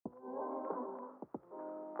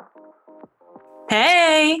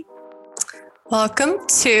Welcome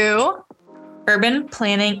to Urban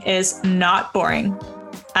Planning is Not Boring.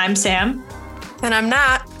 I'm Sam. And I'm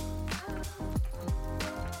Nat.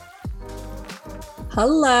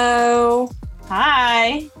 Hello.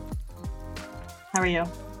 Hi. How are you?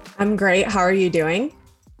 I'm great. How are you doing?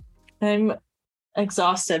 I'm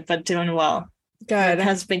exhausted, but doing well. Good. It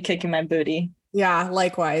has been kicking my booty. Yeah,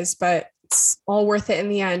 likewise, but it's all worth it in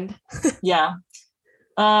the end. Yeah.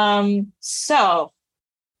 So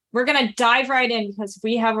we're going to dive right in because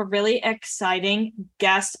we have a really exciting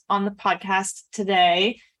guest on the podcast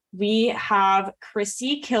today. We have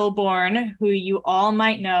Kristy Kilbourne, who you all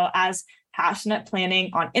might know as Passionate Planning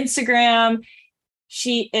on Instagram.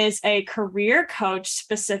 She is a career coach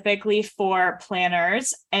specifically for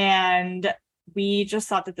planners, and we just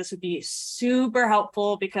thought that this would be super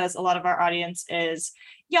helpful because a lot of our audience is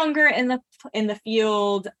younger in the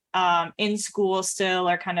field, in school still,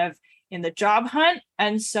 or kind of in the job hunt.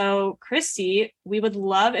 And so, Kristy, we would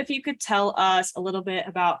love if you could tell us a little bit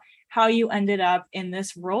about how you ended up in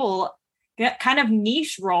this role, kind of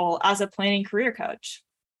niche role as a planning career coach.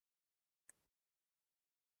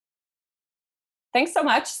 Thanks so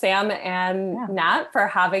much, Sam and Nat, for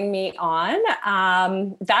having me on.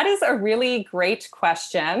 That is a really great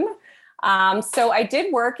question. So I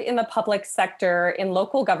did work in the public sector in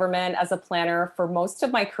local government as a planner for most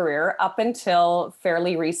of my career up until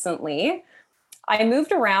fairly recently. I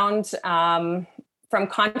moved around from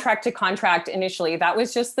contract to contract initially. That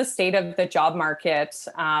was just the state of the job market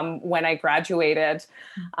when I graduated.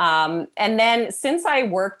 And then since I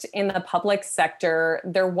worked in the public sector,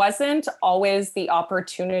 there wasn't always the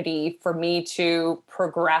opportunity for me to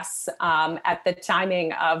progress at the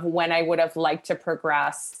timing of when I would have liked to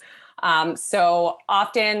progress. So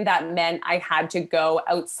often that meant I had to go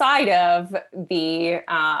outside of the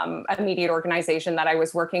immediate organization that I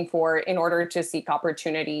was working for in order to seek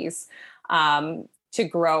opportunities to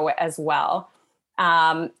grow as well.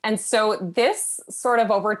 And so this sort of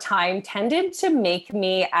over time tended to make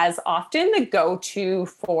me as often the go-to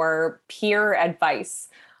for peer advice.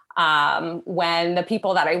 When the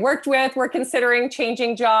people that I worked with were considering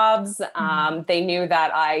changing jobs, they knew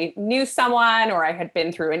that I knew someone, or I had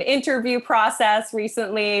been through an interview process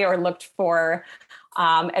recently, or looked for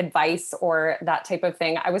advice or that type of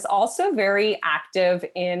thing. I was also very active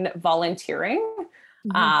in volunteering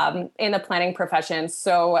in the planning profession.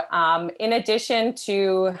 So in addition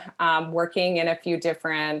to working in a few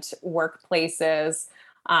different workplaces,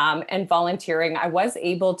 and volunteering, I was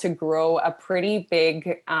able to grow a pretty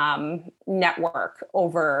big network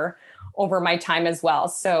over my time as well.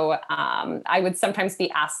 So I would sometimes be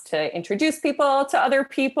asked to introduce people to other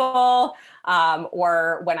people,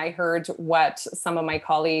 or when I heard what some of my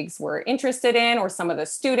colleagues were interested in, or some of the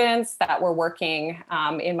students that were working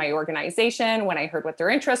in my organization, when I heard what their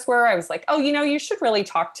interests were, I was like, oh, you should really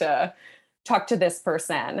talk to this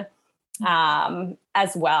person.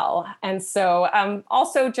 As well. And so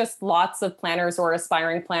also just lots of planners or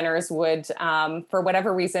aspiring planners would, for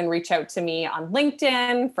whatever reason, reach out to me on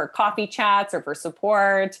LinkedIn for coffee chats or for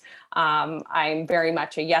support. I'm very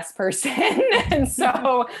much a yes person. And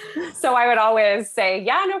so I would always say,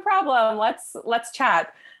 yeah, no problem. Let's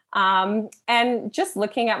chat. And just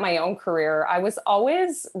looking at my own career, I was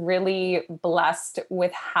always really blessed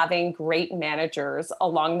with having great managers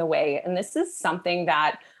along the way. And this is something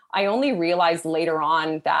that I only realized later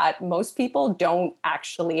on that most people don't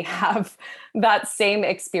actually have that same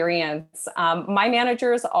experience. My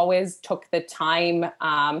managers always took the time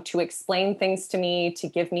to explain things to me, to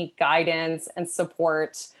give me guidance and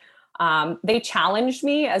support. They challenged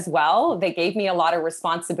me as well. They gave me a lot of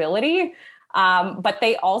responsibility, but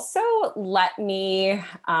they also let me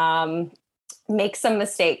make some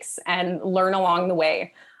mistakes and learn along the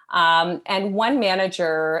way. And one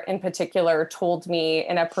manager in particular told me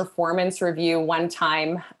in a performance review one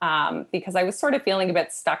time, because I was sort of feeling a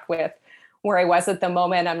bit stuck with where I was at the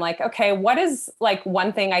moment. I'm like, okay, what is like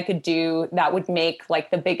one thing I could do that would make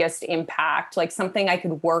like the biggest impact, like something I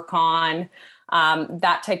could work on,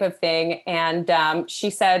 that type of thing. And she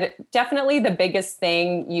said, definitely the biggest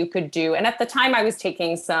thing you could do. And at the time I was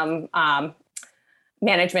taking some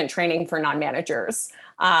management training for non-managers.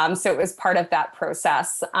 So it was part of that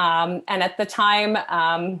process. And at the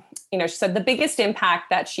time, she said the biggest impact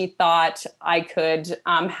that she thought I could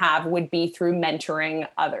have would be through mentoring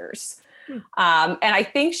others. And I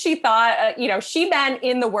think she thought, she meant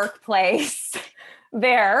in the workplace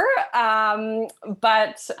there.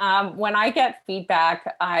 But when I get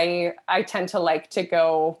feedback, I tend to like to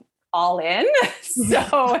go all in.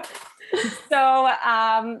 So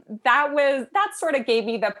that sort of gave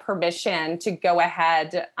me the permission to go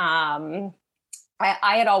ahead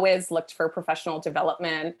I had always looked for professional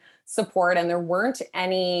development support, and there weren't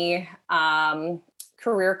any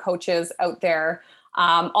career coaches out there.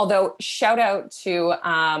 Although shout out to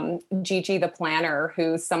Gigi the planner,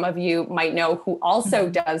 who some of you might know, who also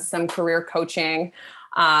does some career coaching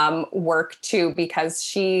work too, because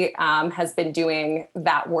she has been doing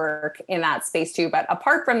that work in that space too. But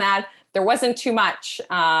apart from that, there wasn't too much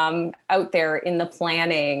out there in the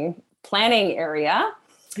planning area.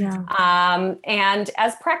 Yeah. And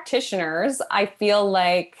as practitioners, I feel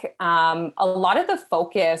like a lot of the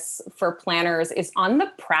focus for planners is on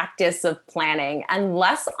the practice of planning and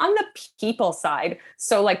less on the people side.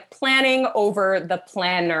 So like planning over the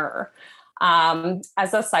planner.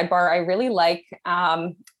 As a sidebar, I really like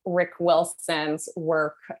Rick Wilson's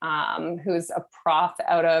work, who's a prof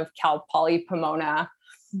out of Cal Poly Pomona.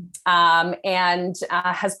 And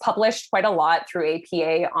has published quite a lot through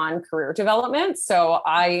APA on career development. So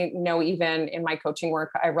I know even in my coaching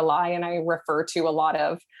work, I rely and I refer to a lot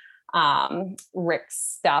of Rick's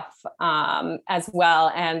stuff as well.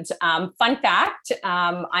 And fun fact,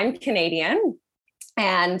 I'm Canadian,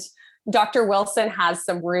 and Dr. Wilson has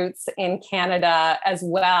some roots in Canada as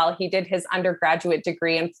well. He did his undergraduate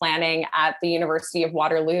degree in planning at the University of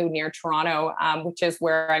Waterloo near Toronto, which is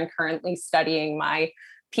where I'm currently studying my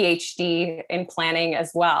PhD in planning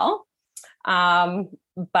as well.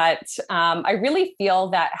 But I really feel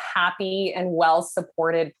that happy and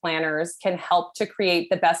well-supported planners can help to create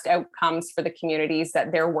the best outcomes for the communities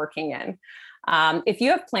that they're working in. If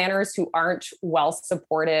you have planners who aren't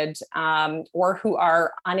well-supported or who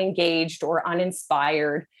are unengaged or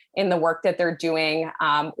uninspired in the work that they're doing,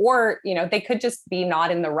 or they could just be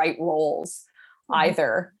not in the right roles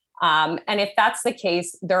either. And if that's the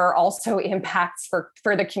case, there are also impacts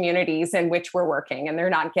for the communities in which we're working, and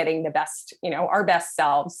they're not getting the best, our best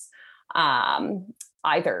selves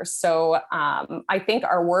either. So I think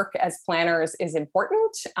our work as planners is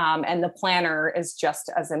important, and the planner is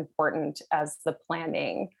just as important as the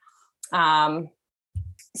planning.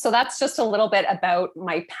 So that's just a little bit about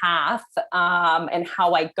my path and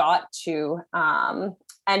how I got to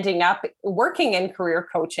ending up working in career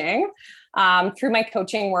coaching. Through my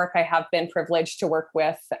coaching work, I have been privileged to work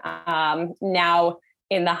with now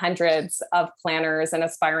in the hundreds of planners and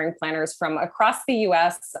aspiring planners from across the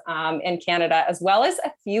US and Canada, as well as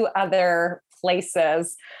a few other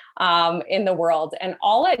places in the world, and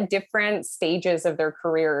all at different stages of their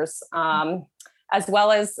careers. As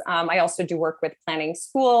well as I also do work with planning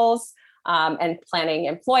schools and planning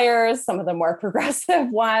employers, some of the more progressive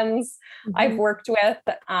ones I've worked with.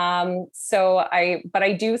 But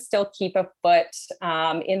I do still keep a foot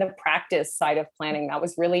in the practice side of planning. That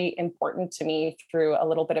was really important to me through a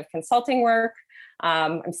little bit of consulting work.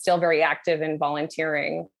 I'm still very active in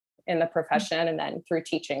volunteering in the profession, and then through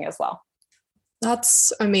teaching as well.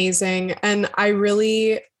 That's amazing. And I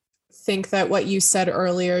really think that what you said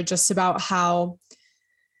earlier, just about how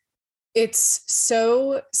it's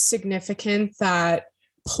so significant that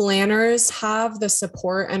planners have the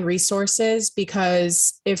support and resources,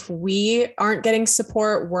 because if we aren't getting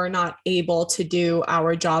support, we're not able to do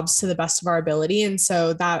our jobs to the best of our ability. And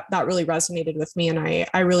so that really resonated with me. And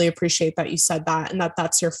I really appreciate that you said that, and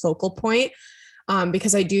that's your focal point,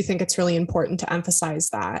 because I do think it's really important to emphasize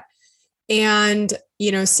that. And,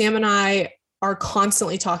 Sam and I are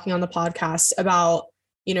constantly talking on the podcast about,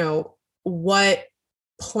 what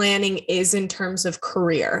planning is in terms of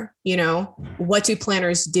career. What do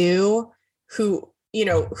planners do? Who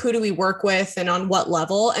do we work with, and on what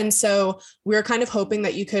level? And so we're kind of hoping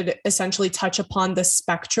that you could essentially touch upon the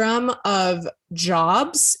spectrum of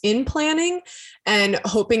jobs in planning, and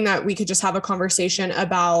hoping that we could just have a conversation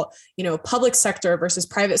about, public sector versus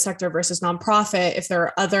private sector versus nonprofit, if there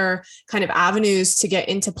are other kind of avenues to get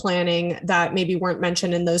into planning that maybe weren't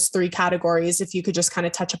mentioned in those three categories. If you could just kind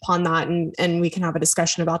of touch upon that, and we can have a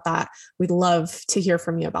discussion about that. We'd love to hear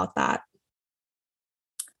from you about that.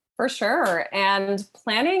 For sure. And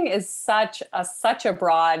planning is such a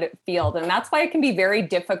broad field. And that's why it can be very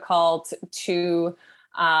difficult to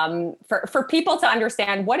for people to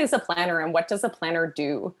understand what is a planner and what does a planner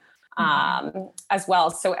do as well.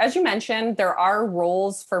 So as you mentioned, there are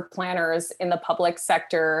roles for planners in the public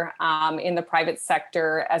sector, in the private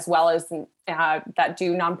sector, as well as that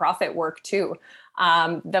do nonprofit work too.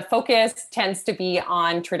 The focus tends to be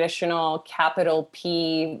on traditional capital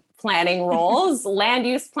P planning roles, land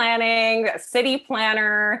use planning, a city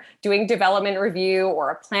planner, doing development review,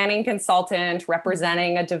 or a planning consultant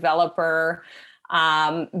representing a developer.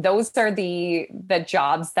 Those are the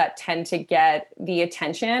jobs that tend to get the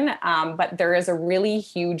attention. But there is a really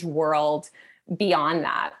huge world beyond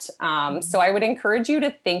that. So I would encourage you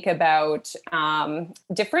to think about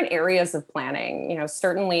different areas of planning. You know,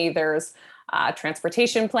 certainly there's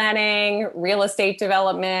transportation planning, real estate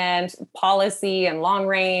development, policy and long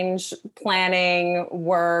range planning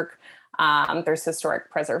work. There's historic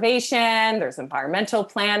preservation, there's environmental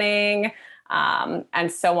planning,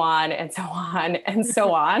 and so on and so on and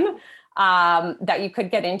so on. That you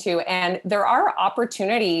could get into. And there are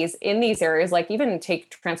opportunities in these areas, like even take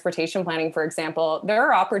transportation planning, for example. There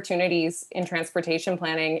are opportunities in transportation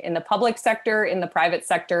planning in the public sector, in the private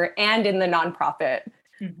sector, and in the nonprofit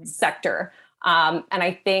sector. And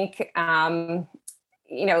I think,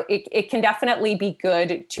 you know, it can definitely be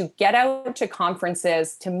good to get out to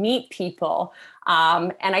conferences, to meet people.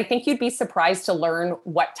 And I think you'd be surprised to learn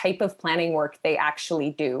what type of planning work they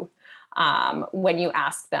actually do. When you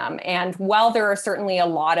ask them. And while there are certainly a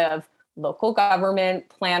lot of local government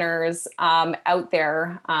planners out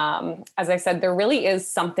there, as I said, there really is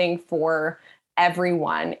something for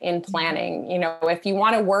everyone in planning. You know, if you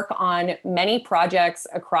want to work on many projects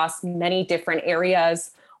across many different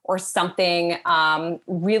areas, or something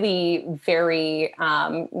really very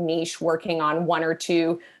niche, working on one or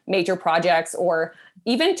two major projects, or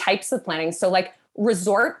even types of planning. So like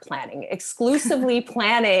resort planning, exclusively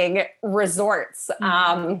planning resorts.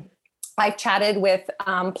 I've chatted with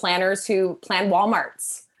planners who plan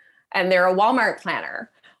Walmarts, and they're a Walmart planner,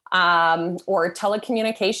 or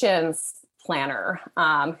telecommunications planner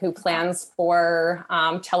who plans for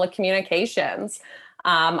telecommunications.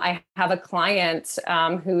 I have a client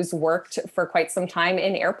who's worked for quite some time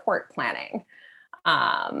in airport planning.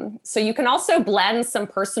 So you can also blend some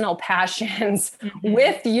personal passions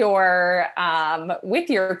with your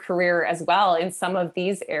career as well in some of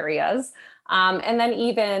these areas. And then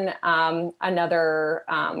even another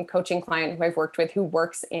coaching client who I've worked with who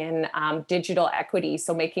works in digital equity.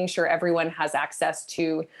 So making sure everyone has access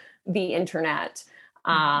to the internet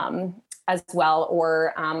as well,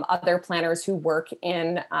 or other planners who work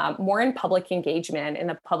in more in public engagement, in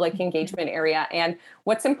the public engagement area. And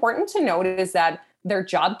what's important to note is that their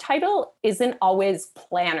job title isn't always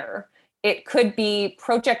planner. It could be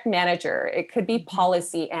project manager. It could be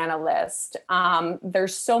policy analyst.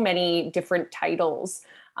 There's so many different titles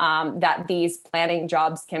that these planning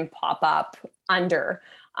jobs can pop up under.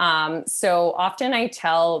 So often I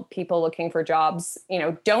tell people looking for jobs, you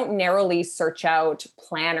know, don't narrowly search out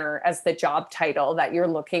planner as the job title that you're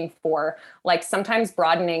looking for. Like sometimes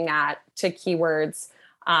broadening that to keywords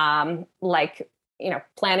like, you know,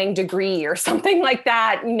 planning degree or something like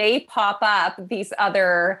that may pop up these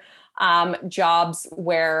other jobs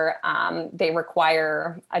where they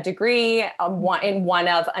require a degree in one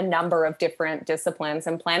of a number of different disciplines.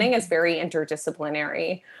 And planning is very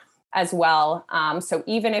interdisciplinary as well. So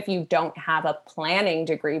even if you don't have a planning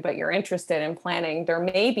degree, but you're interested in planning, there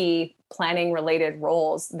may be planning related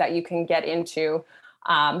roles that you can get into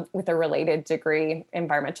with a related degree: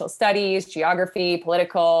 environmental studies, geography,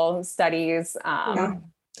 political studies, and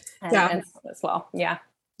as well. Yeah.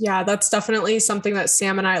 Yeah, that's definitely something that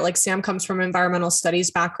Sam and I, like Sam comes from environmental studies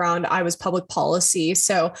background. I was public policy.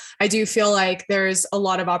 So I do feel like there's a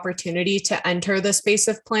lot of opportunity to enter the space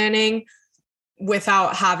of planning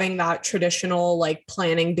without having that traditional like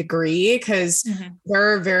planning degree, because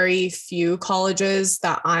there are very few colleges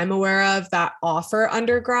that I'm aware of that offer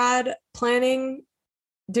undergrad planning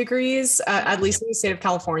degrees, at least in the state of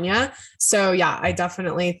California. So yeah, I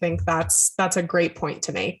definitely think that's a great point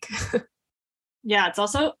to make. Yeah, it's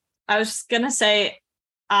also, I was just gonna say,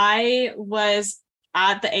 I was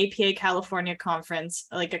at the APA California conference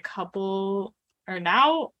like a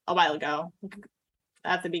while ago,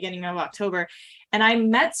 at the beginning of October, and I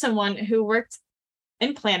met someone who worked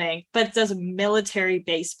in planning, but does military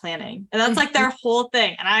base planning, and that's like their whole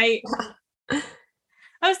thing. And I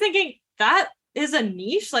was thinking that is a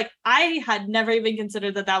niche. Like I had never even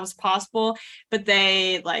considered that was possible, but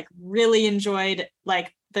they like really enjoyed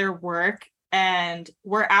like their work and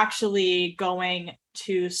were actually going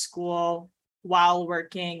to school while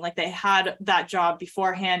working. Like they had that job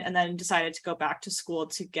beforehand and then decided to go back to school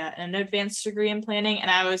to get an advanced degree in planning.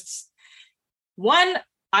 And I was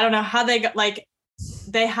I don't know how they got, like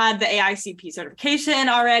they had the AICP certification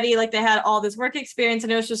already, like they had all this work experience,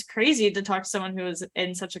 and it was just crazy to talk to someone who was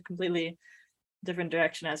in such a completely different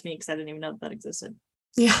direction as me, because I didn't even know that existed.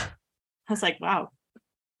 Yeah. I was like, wow,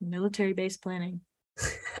 military-based planning.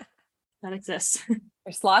 That exists.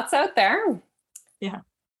 There's lots out there. Yeah.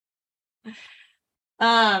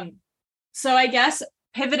 So I guess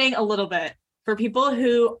pivoting a little bit for people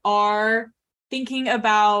who are thinking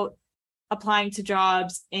about applying to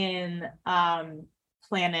jobs in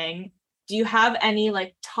planning, do you have any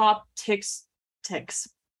like top ticks.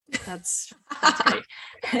 That's right.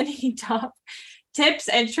 Any top tips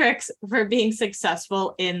and tricks for being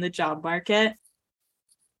successful in the job market?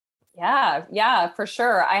 Yeah, for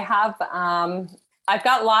sure. I've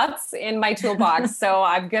got lots in my toolbox, so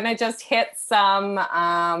I'm gonna just hit some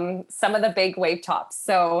of the big wave tops.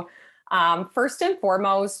 So first and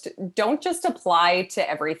foremost, don't just apply to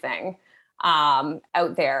everything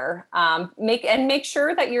out there. Make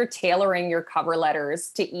sure that you're tailoring your cover letters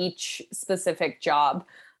to each specific job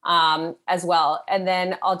as well. And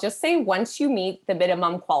then I'll just say, once you meet the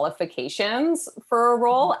minimum qualifications for a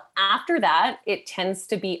role, after that, it tends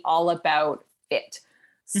to be all about fit.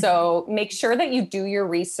 So make sure that you do your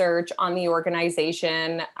research on the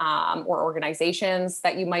organization or organizations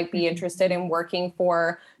that you might be interested in working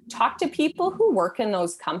for. Talk to people who work in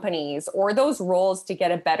those companies or those roles to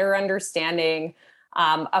get a better understanding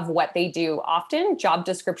of what they do. Often job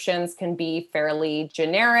descriptions can be fairly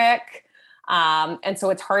generic. And so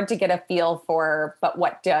it's hard to get a feel for, but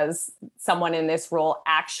what does someone in this role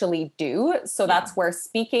actually do? So that's where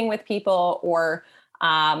speaking with people or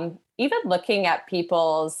even looking at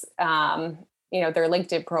people's, their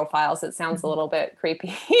LinkedIn profiles, it sounds a little bit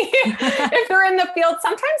creepy. If they're in the field,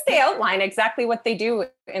 sometimes they outline exactly what they do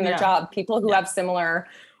in their job. People who have similar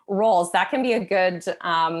roles, that can be a good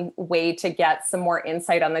way to get some more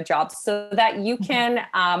insight on the job so that you can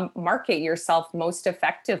market yourself most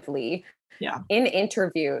effectively in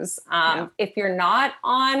interviews. If you're not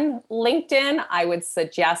on LinkedIn, I would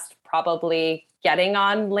suggest probably getting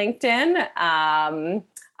on LinkedIn.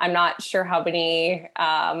 I'm not sure how many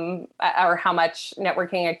or how much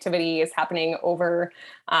networking activity is happening over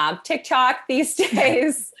TikTok these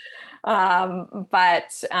days.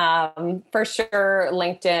 But for sure,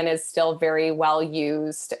 LinkedIn is still very well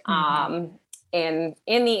used in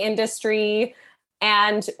the industry,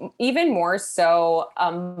 and even more so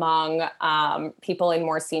among people in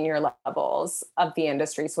more senior levels of the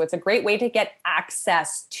industry. So it's a great way to get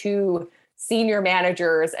access to senior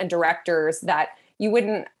managers and directors that you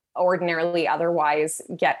wouldn't ordinarily otherwise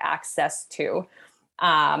get access to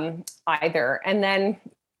either. And then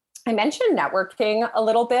I mentioned networking a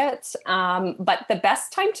little bit, but the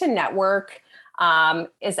best time to network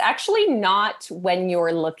is actually not when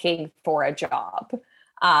you're looking for a job.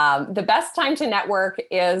 The best time to network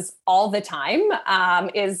is all the time,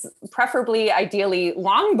 is preferably, ideally,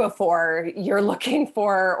 long before you're looking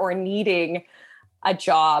for or needing a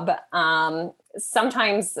job.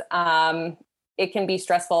 Sometimes it can be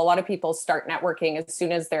stressful. A lot of people start networking as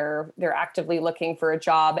soon as they're actively looking for a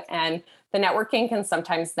job, and the networking can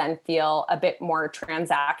sometimes then feel a bit more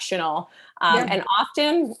transactional. And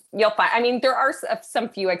often you'll find, there are some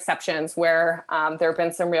few exceptions where there have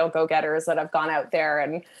been some real go-getters that have gone out there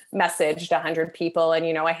and messaged 100 people, and,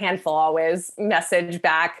 a handful always message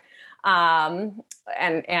back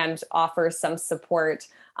and offer some support.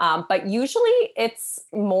 But usually it's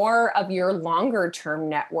more of your longer term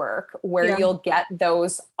network where you'll get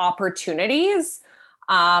those opportunities.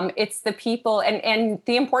 It's the people and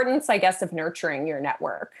the importance, I guess, of nurturing your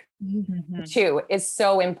network too is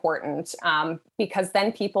so important, because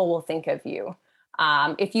then people will think of you.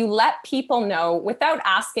 If you let people know without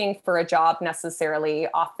asking for a job necessarily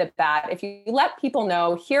off the bat, if you let people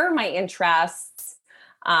know, here are my interests,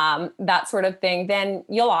 that sort of thing, then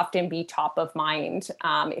you'll often be top of mind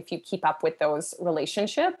if you keep up with those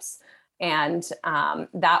relationships. And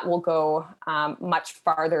that will go much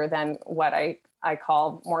farther than what I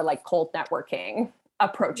call more like cold networking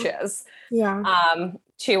approaches.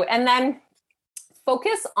 Too. And then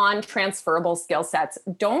focus on transferable skill sets.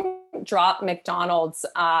 Don't drop McDonald's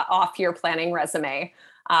off your planning resume.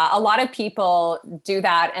 A lot of people do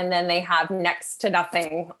that, and then they have next to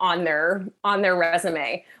nothing on their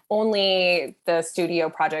resume, only the studio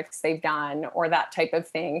projects they've done or that type of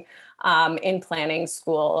thing in planning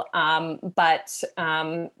school. But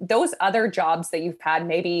those other jobs that you've had,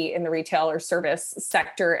 maybe in the retail or service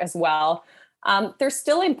sector as well, they're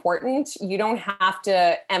still important. You don't have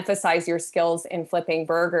to emphasize your skills in flipping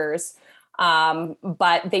burgers.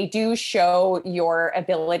 But they do show your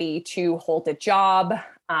ability to hold a job,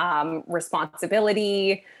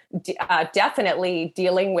 responsibility, definitely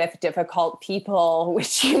dealing with difficult people,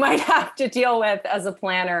 which you might have to deal with as a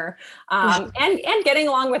planner, and getting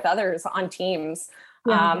along with others on teams.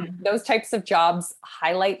 Those types of jobs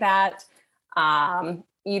highlight that. And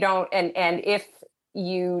if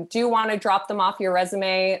you do want to drop them off your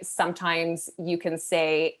resume, sometimes you can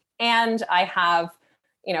say, and I have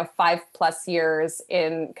 5+ years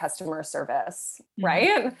in customer service,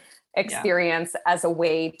 right? Experience as a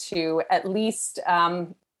way to at least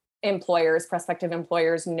prospective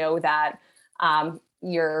employers know that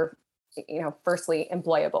you're firstly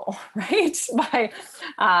employable, right?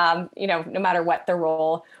 No matter what the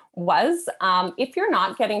role was. If you're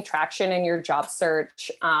not getting traction in your job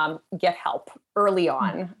search, get help early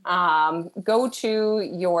on. Go to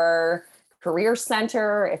your career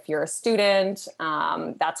center. If you're a student,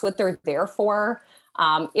 that's what they're there for.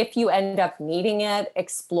 If you end up needing it,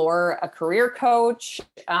 explore a career coach.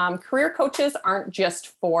 Career coaches aren't just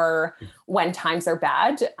for when times are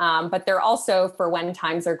bad, but they're also for when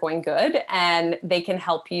times are going good, and they can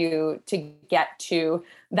help you to get to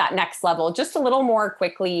that next level just a little more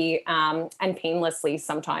quickly and painlessly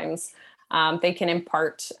sometimes. They can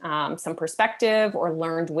impart some perspective or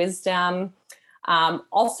learned wisdom.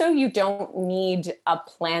 Also, you don't need a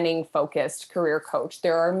planning focused career coach.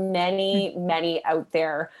 There are many, many out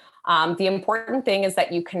there. The important thing is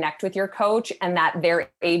that you connect with your coach and that they're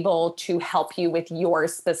able to help you with your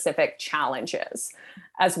specific challenges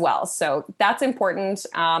as well. So that's important.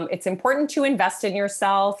 It's important to invest in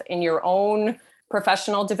yourself, in your own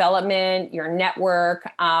professional development, your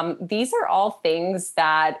network. These are all things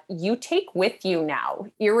that you take with you now,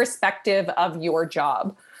 irrespective of your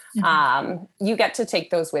job. You get to take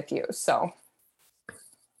those with you. So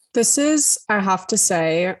this is, I have to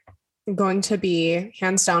say, going to be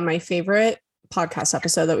hands down my favorite podcast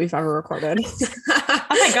episode that we've ever recorded. Oh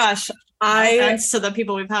my gosh. No offense to the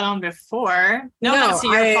people we've had on before. No offense to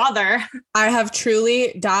your father. I have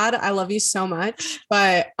truly, Dad, I love you so much.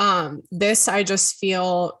 But this, I just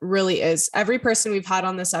feel really is. Every person we've had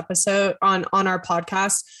on this episode, on our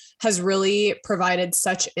podcast, has really provided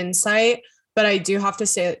such insight. But I do have to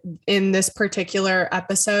say, in this particular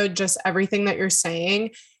episode, just everything that you're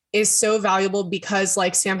saying is so valuable because,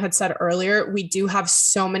 like Sam had said earlier, we do have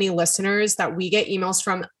so many listeners that we get emails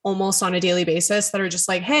from almost on a daily basis that are just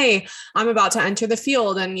like, hey, I'm about to enter the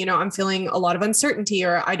field and, I'm feeling a lot of uncertainty,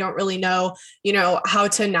 or I don't really know, how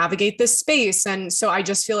to navigate this space. And so I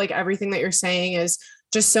just feel like everything that you're saying is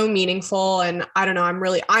just so meaningful. And I don't know,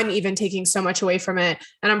 I'm even taking so much away from it,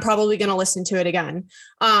 and I'm probably going to listen to it again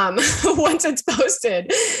once it's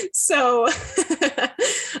posted. So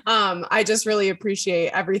I just really appreciate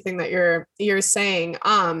everything that you're saying.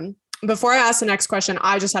 Before I ask the next question,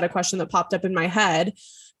 I just had a question that popped up in my head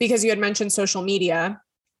because you had mentioned social media,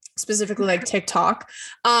 specifically like TikTok.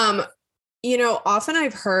 Often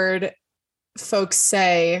I've heard folks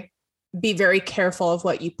say, be very careful of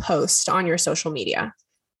what you post on your social media,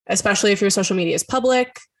 especially if your social media is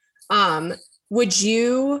public. Would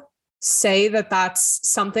you say that that's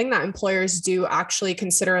something that employers do actually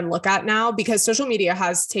consider and look at now? Because social media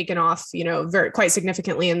has taken off, quite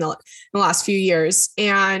significantly in the last few years.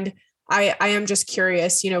 And I am just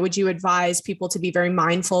curious, would you advise people to be very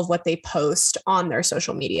mindful of what they post on their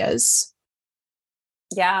social medias?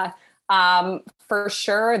 Yeah. For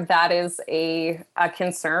sure, that is a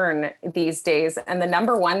concern these days. And the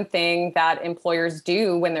number one thing that employers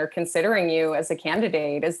do when they're considering you as a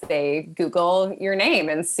candidate is they Google your name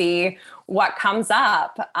and see what comes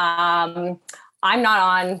up. I'm not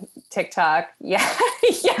on TikTok yet.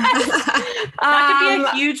 That could be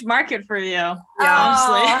a huge market for you.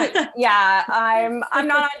 Honestly. Yeah, I'm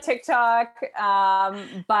not on TikTok,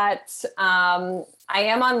 but I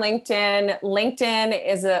am on LinkedIn. LinkedIn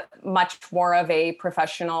is a much more of a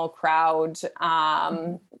professional crowd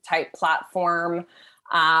type platform.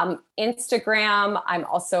 Instagram, I'm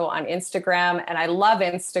also on Instagram, and I love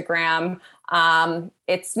Instagram.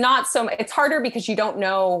 It's harder because you don't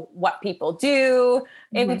know what people do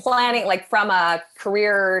in planning, like from a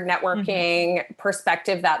career networking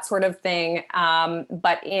perspective, that sort of thing.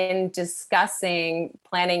 But in discussing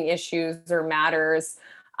planning issues or matters,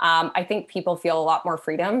 I think people feel a lot more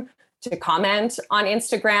freedom to comment on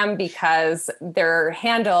Instagram because their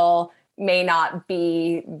handle may not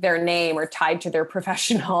be their name or tied to their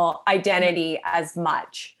professional identity as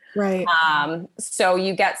much. Right. So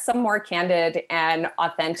you get some more candid and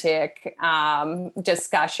authentic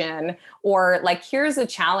discussion, or like, here's a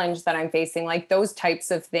challenge that I'm facing, like those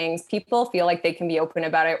types of things. People feel like they can be open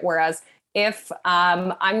about it. Whereas if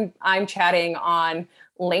I'm chatting on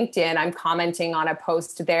LinkedIn, I'm commenting on a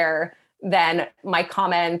post there, then my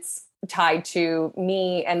comments tied to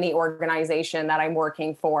me and the organization that I'm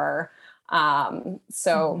working for.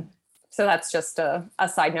 So that's just a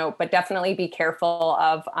side note, but definitely be careful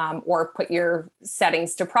of, or put your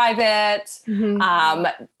settings to private,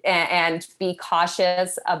 and be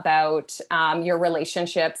cautious about your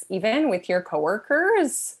relationships, even with your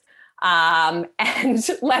coworkers, and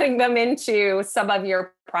letting them into some of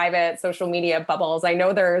your private social media bubbles. I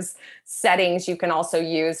know there's settings you can also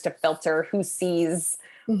use to filter who sees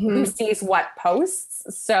what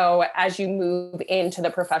posts. So as you move into the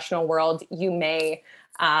professional world, you may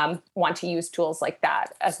want to use tools like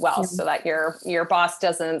that as well, so that your boss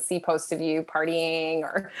doesn't see posts of you partying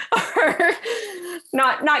or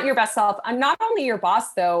not your best self. And not only your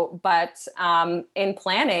boss though, but in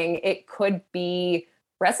planning, it could be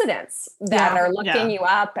residents that are looking you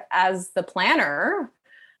up as the planner.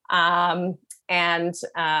 And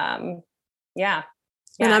I'm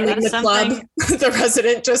in the club. The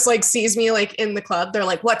resident just like sees me like in the club. They're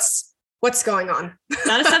like, what's going on?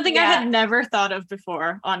 That is something I had never thought of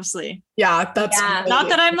before, honestly. Yeah, that's really not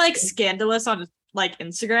that I'm like scandalous on like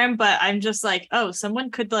Instagram, but I'm just like, oh,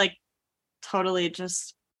 someone could like totally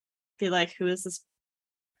just be like, who is this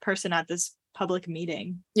person at this public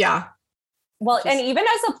meeting? Yeah. Well, and even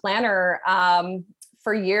as a planner,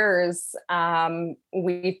 for years,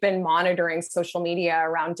 we've been monitoring social media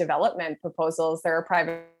around development proposals. There are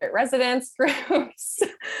private residence groups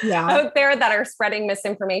out there that are spreading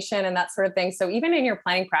misinformation and that sort of thing. So even in your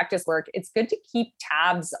planning practice work, it's good to keep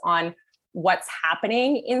tabs on what's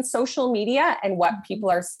happening in social media and what people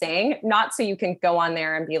are saying, not so you can go on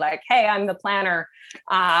there and be like, hey, I'm the planner,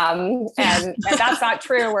 and that's not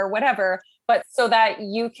true or whatever, but so that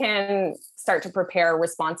you can start to prepare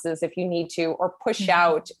responses if you need to, or push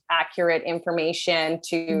out accurate information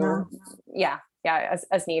to,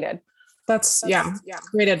 as needed. That's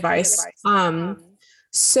great advice.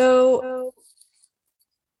 So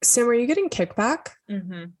Sam, are you getting kickback?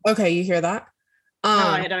 Okay, you hear that? No,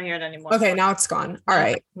 I don't hear it anymore. Okay, now it's gone. All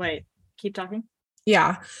right. Wait, keep talking.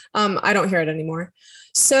 Yeah. I don't hear it anymore.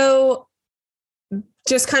 So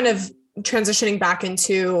just kind of transitioning back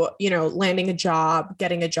into, landing a job,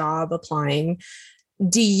 getting a job, applying.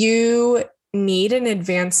 Do you need an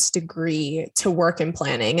advanced degree to work in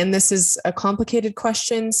planning? And this is a complicated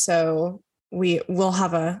question, so we will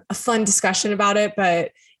have a fun discussion about it.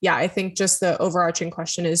 But yeah, I think just the overarching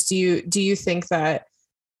question is, do you think that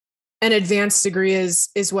an advanced degree is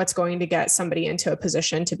what's going to get somebody into a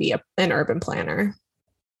position to be an urban planner?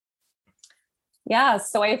 Yeah,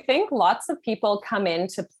 so I think lots of people come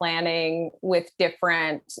into planning with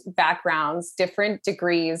different backgrounds, different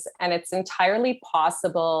degrees, and it's entirely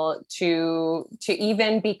possible to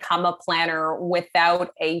even become a planner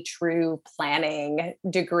without a true planning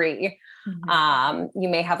degree. You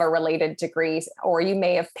may have a related degree, or you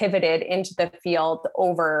may have pivoted into the field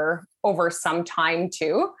over some time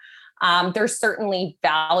too. There's certainly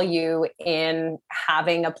value in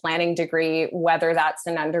having a planning degree, whether that's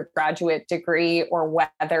an undergraduate degree or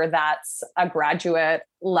whether that's a graduate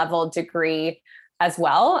level degree as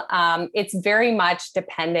well. It's very much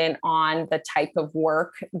dependent on the type of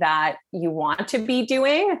work that you want to be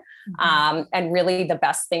doing. And really the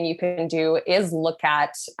best thing you can do is look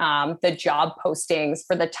at the job postings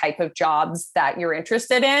for the type of jobs that you're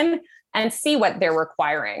interested in and see what they're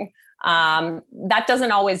requiring. That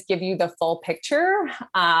doesn't always give you the full picture.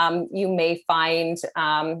 You may find,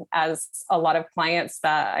 as a lot of clients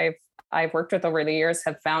that I've worked with over the years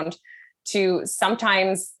have found, to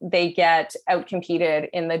sometimes they get outcompeted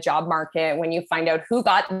in the job market when you find out who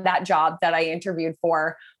got that job that I interviewed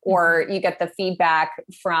for, or you get the feedback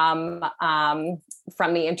from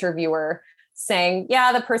the interviewer saying,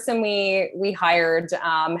 yeah, the person we hired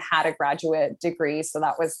had a graduate degree, so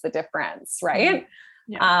that was the difference, right?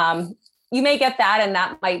 Yeah. You may get that, and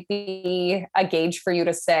that might be a gauge for you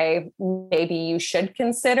to say, maybe you should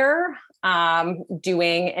consider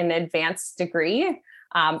doing an advanced degree.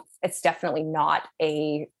 It's definitely not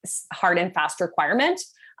a hard and fast requirement.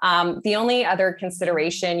 The only other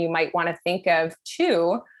consideration you might want to think of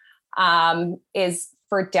too is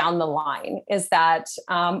for down the line, is that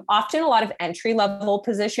often a lot of entry-level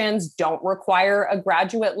positions don't require a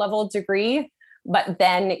graduate level degree. But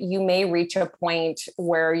then you may reach a point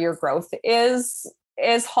where your growth is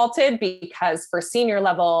halted, because for senior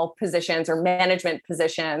level positions or management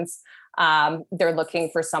positions, they're looking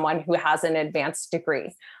for someone who has an advanced degree.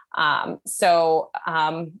 You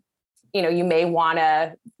may want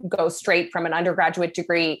to go straight from an undergraduate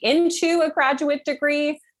degree into a graduate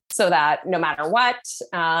degree, so that no matter what,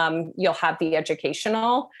 you'll have the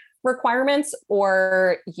educational requirements,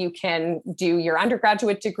 or you can do your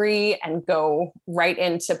undergraduate degree and go right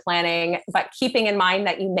into planning, but keeping in mind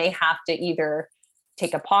that you may have to either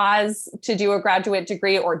take a pause to do a graduate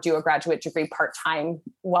degree or do a graduate degree part-time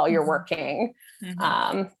while you're working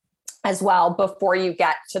as well, before you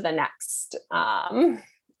get to the next,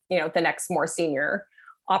 the next more senior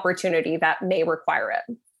opportunity that may require it.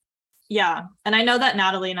 Yeah. And I know that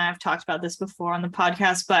Natalie and I have talked about this before on the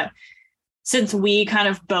podcast, but since we kind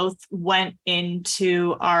of both went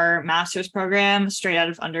into our master's program straight out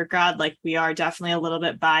of undergrad, like we are definitely a little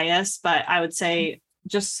bit biased, but I would say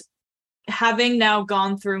just having now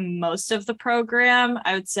gone through most of the program,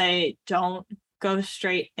 I would say don't go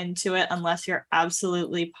straight into it unless you're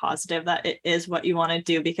absolutely positive that it is what you want to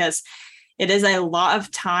do, because it is a lot of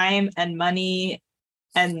time and money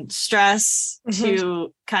and stress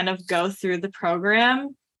to kind of go through the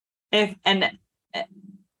program.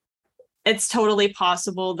 It's totally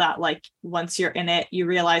possible that like once you're in it, you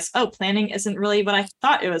realize, oh, planning isn't really what I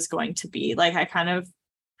thought it was going to be. Like I kind of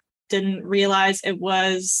didn't realize it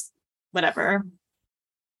was whatever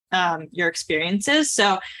your experiences.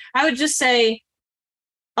 So I would just say,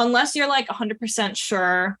 unless you're like 100%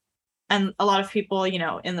 sure, and a lot of people, you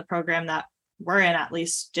know, in the program that we're in at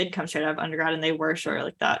least did come straight out of undergrad and they were sure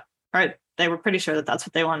like that, or they were pretty sure that that's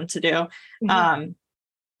what they wanted to do.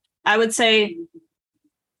 I would say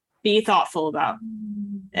be thoughtful about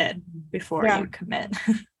it before you commit.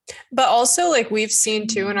 But also, like we've seen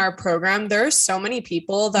too in our program, there are so many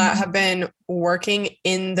people that have been working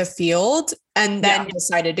in the field and then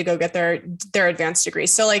decided to go get their advanced degree.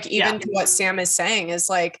 So like even to what Sam is saying is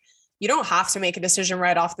like, you don't have to make a decision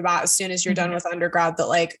right off the bat as soon as you're done with undergrad that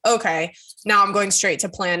like, okay, now I'm going straight to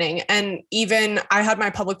planning. And even I had my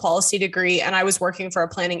public policy degree and I was working for a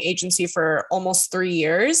planning agency for almost 3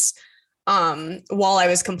 years while I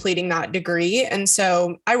was completing that degree. And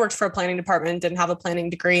so I worked for a planning department, didn't have a planning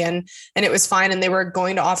degree, and it was fine. And they were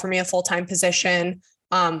going to offer me a full-time position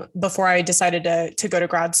before I decided to go to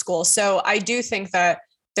grad school. So I do think that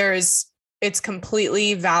it's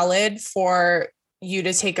completely valid for you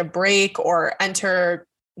to take a break or enter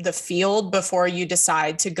the field before you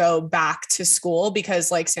decide to go back to school,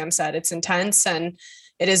 because like Sam said, it's intense and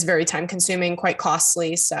it is very time consuming, quite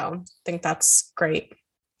costly. So I think that's great.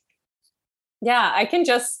 Yeah, I can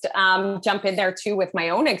just jump in there too with my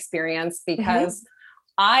own experience, because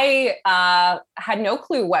I had no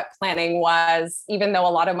clue what planning was, even though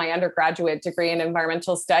a lot of my undergraduate degree in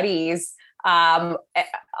environmental studies,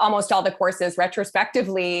 almost all the courses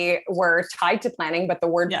retrospectively were tied to planning, but the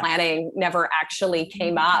word planning never actually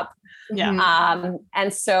came up.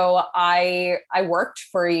 And so I worked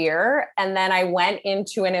for a year and then I went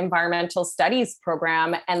into an environmental studies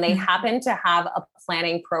program, and they happened to have a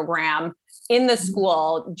planning program in the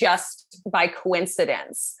school just by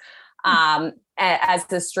coincidence as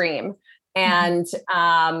the stream. And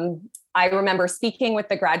I remember speaking with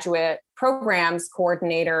the graduate programs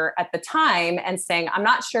coordinator at the time and saying, I'm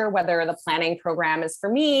not sure whether the planning program is for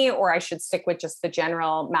me or I should stick with just the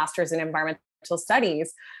general master's in environmental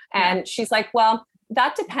studies. And she's like, well,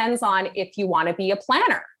 that depends on if you want to be a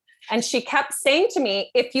planner. And she kept saying to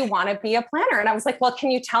me, if you want to be a planner. And I was like, well,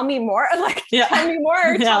 can you tell me more? Like, tell me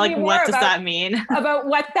more. Tell me more what does that mean? About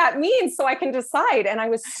what that means so I can decide. And I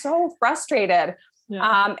was so frustrated.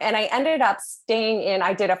 And I ended up staying in,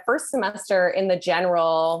 I did a first semester in the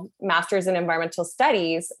general master's in environmental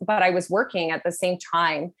studies, but I was working at the same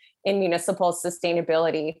time in municipal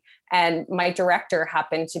sustainability. And my director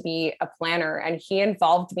happened to be a planner, and he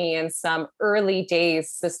involved me in some early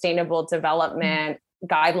days sustainable development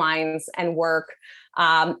guidelines and work.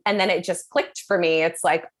 And then it just clicked for me. It's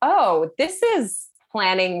like, oh, this is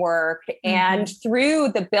planning work. And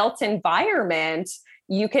through the built environment,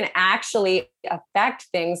 you can actually affect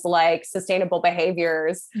things like sustainable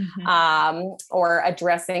behaviors or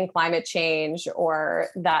addressing climate change or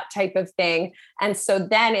that type of thing. And so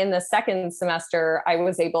then in the second semester, I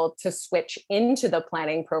was able to switch into the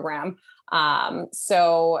planning program.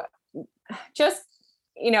 So just,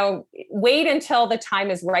 wait until the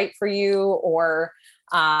time is right for you, or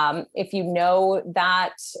if you know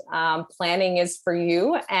that planning is for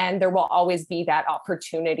you, and there will always be that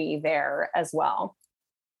opportunity there as well.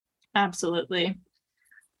 Absolutely.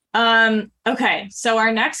 Okay. So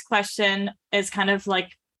our next question is kind of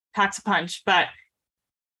like packs a punch, but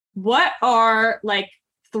what are like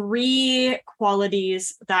 3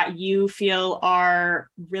 qualities that you feel are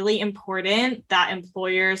really important that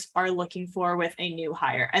employers are looking for with a new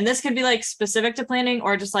hire? And this could be like specific to planning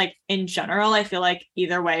or just like in general. I feel like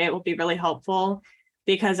either way, it will be really helpful,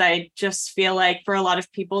 because I just feel like for a lot of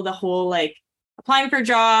people, the whole like applying for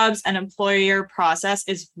jobs and employer process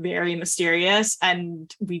is very mysterious,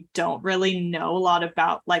 and we don't really know a lot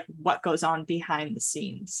about like what goes on behind the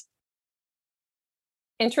scenes.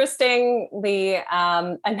 Interestingly,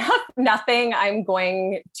 nothing I'm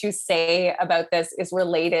going to say about this is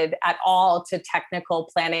related at all to technical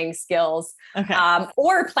planning skills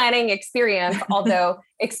or planning experience, although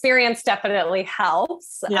experience definitely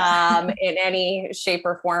helps in any shape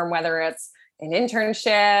or form, whether it's an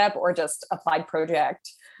internship or just applied project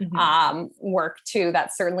work too.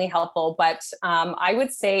 That's certainly helpful. But I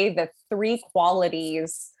would say the 3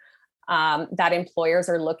 qualities that employers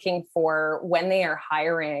are looking for when they are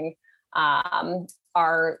hiring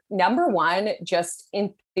are number one, just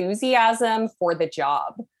enthusiasm for the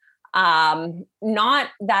job. Not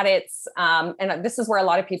that it's, and this is where a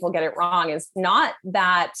lot of people get it wrong, is not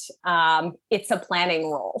that it's a planning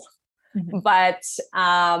role, but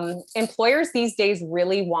employers these days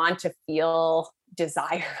really want to feel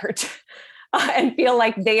desired and feel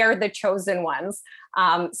like they are the chosen ones.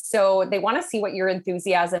 So they want to see what your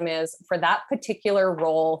enthusiasm is for that particular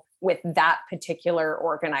role with that particular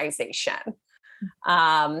organization.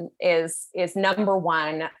 Is number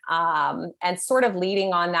one. And sort of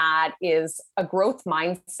leading on that is a growth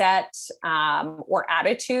mindset or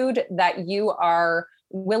attitude that you are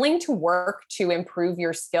willing to work to improve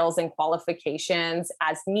your skills and qualifications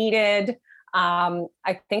as needed.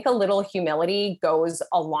 I think a little humility goes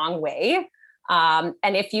a long way. And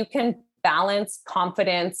if you can balance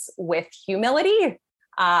confidence with humility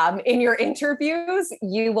in your interviews,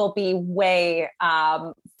 you will be way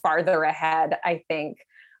farther ahead, I think.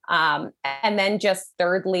 And then just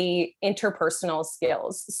thirdly, interpersonal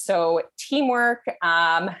skills. So teamwork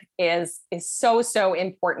is so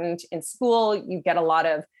important in school. You get a lot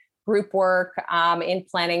of group work in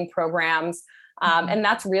planning programs. And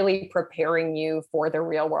that's really preparing you for the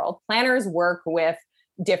real world. Planners work with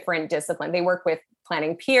different disciplines. They work with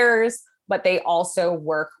planning peers, but they also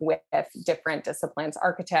work with different disciplines,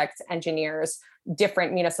 architects, engineers,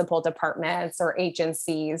 different municipal departments or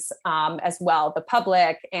agencies as well, the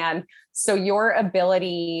public. And so your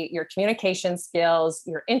ability, your communication skills,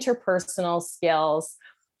 your interpersonal skills,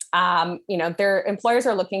 their employers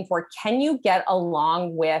are looking for, can you get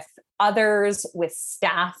along with others, with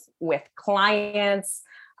staff, with clients?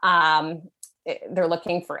 They're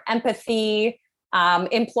looking for empathy.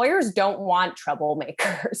 Employers don't want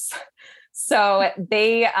troublemakers. So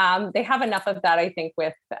they have enough of that, I think,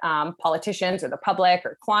 with politicians or the public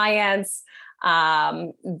or clients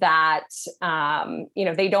that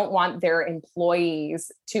they don't want their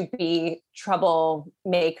employees to be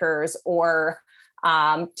troublemakers or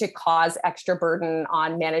to cause extra burden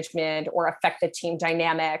on management or affect the team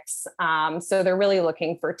dynamics. So they're really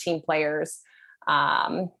looking for team players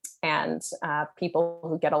and people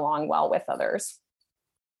who get along well with others.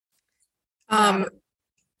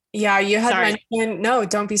 Yeah, you had mentioned, no,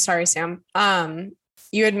 don't be sorry, Sam.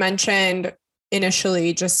 You had mentioned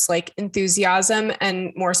initially just like enthusiasm,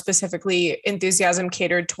 and more specifically enthusiasm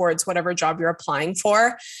catered towards whatever job you're applying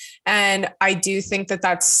for. And I do think that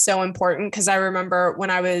that's so important, because I remember when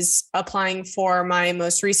I was applying for my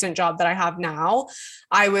most recent job that I have now,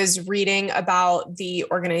 I was reading about the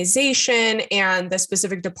organization and the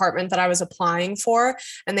specific department that I was applying for.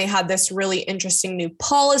 And they had this really interesting new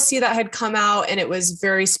policy that had come out, and it was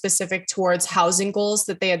very specific towards housing goals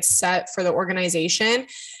that they had set for the organization.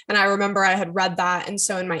 And I remember I had read that. And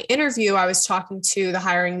so in my interview, I was talking to the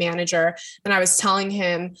hiring manager, and I was telling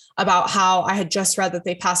him about how I had just read that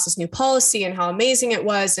they passed this new policy and how amazing it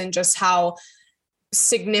was, and just how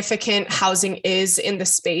significant housing is in the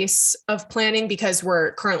space of planning, because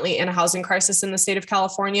we're currently in a housing crisis in the state of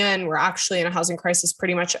California, and we're actually in a housing crisis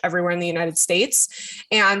pretty much everywhere in the United States.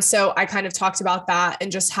 And so I kind of talked about that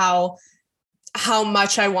and just how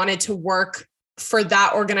much I wanted to work for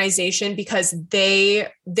that organization, because they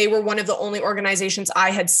were one of the only organizations I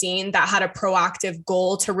had seen that had a proactive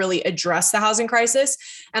goal to really address the housing crisis.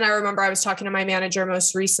 And I remember I was talking to my manager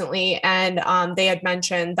most recently, and they had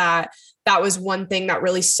mentioned that was one thing that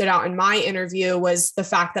really stood out in my interview, was the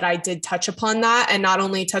fact that I did touch upon that, and not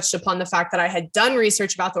only touched upon the fact that I had done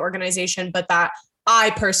research about the organization, but that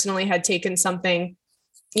I personally had taken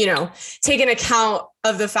account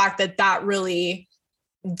of the fact that really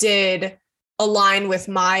did align with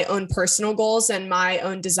my own personal goals and my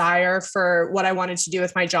own desire for what I wanted to do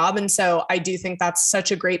with my job. And so I do think that's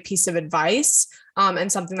such a great piece of advice,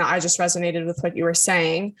 and something that I just resonated with what you were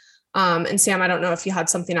saying. And Sam, I don't know if you had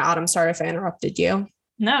something to add. I'm sorry if I interrupted you.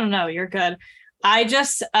 No, you're good. I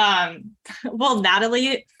just,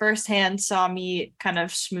 Natalie firsthand saw me kind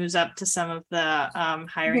of schmooze up to some of the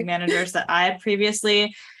hiring managers that I had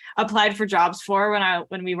previously applied for jobs for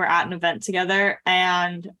when we were at an event together.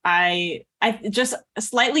 And I just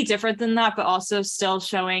slightly different than that, but also still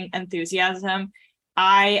showing enthusiasm.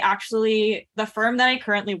 The firm that I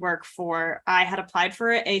currently work for, I had applied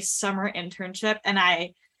for a summer internship, and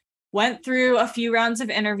I went through a few rounds of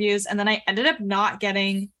interviews, and then I ended up not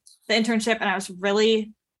getting the internship. And I was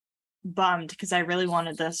really bummed, because I really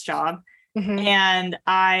wanted this job. Mm-hmm. And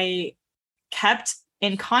I kept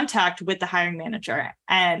in contact with the hiring manager.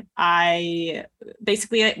 And I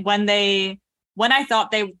basically, when I thought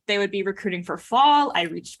they would be recruiting for fall, I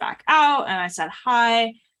reached back out and I said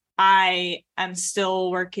hi. I am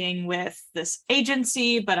still working with this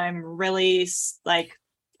agency, but I'm really like,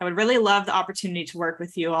 I would really love the opportunity to work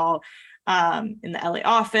with you all in the LA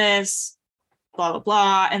office, blah, blah,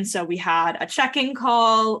 blah. And so we had a check-in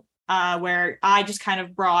call where I just kind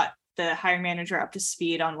of brought the hiring manager up to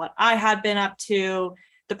speed on what I had been up to,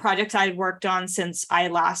 the projects I'd worked on since I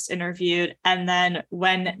last interviewed. And then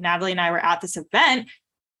when Natalie and I were at this event,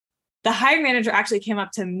 the hiring manager actually came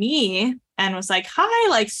up to me and was like, hi,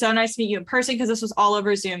 like, so nice to meet you in person, because this was all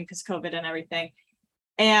over Zoom because COVID and everything.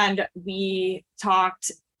 And we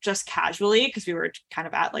talked just casually because we were kind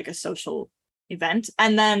of at like a social event.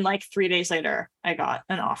 And then like 3 days later, I got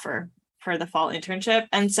an offer for the fall internship.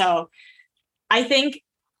 And so I think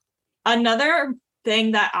another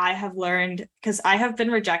thing that I have learned, because I have been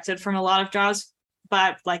rejected from a lot of jobs,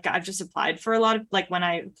 but like I've just applied for a lot of, like when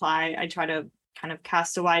I apply, I try to kind of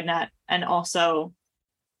cast a wide net and also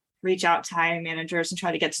reach out to hiring managers and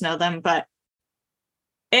try to get to know them. But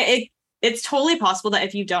it's totally possible that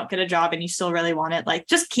if you don't get a job and you still really want it, like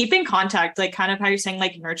just keep in contact, like kind of how you're saying,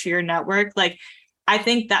 like nurture your network. Like I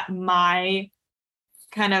think that my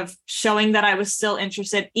kind of showing that I was still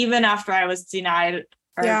interested, even after I was denied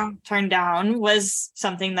or turned down, was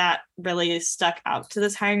something that really stuck out to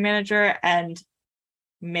this hiring manager and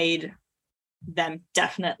made them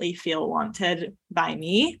definitely feel wanted by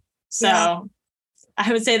me. So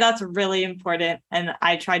I would say that's really important. And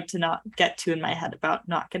I tried to not get too in my head about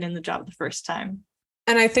not getting the job the first time.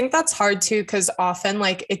 And I think that's hard too, because often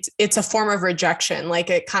like it's a form of rejection. Like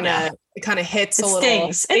it kind of hits a little.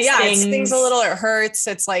 Stings. It stings a little. It hurts.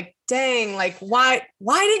 It's like, dang, like why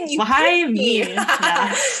didn't you? Why me?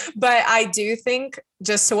 But I do think,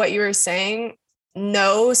 just to what you were saying,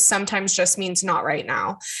 no sometimes just means not right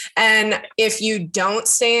now. And if you don't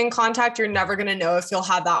stay in contact, you're never going to know if you'll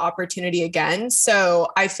have that opportunity again. So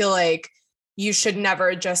I feel like you should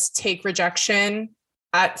never just take rejection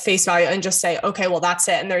at face value and just say, okay, well, that's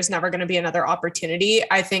it, and there's never going to be another opportunity.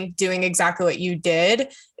 I think doing exactly what you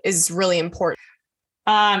did is really important.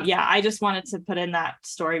 I just wanted to put in that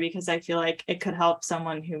story because I feel like it could help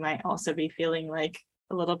someone who might also be feeling like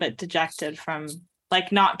a little bit dejected from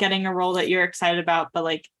like not getting a role that you're excited about, but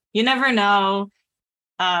like, you never know.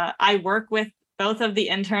 I work with both of the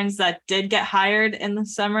interns that did get hired in the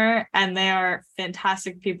summer, and they are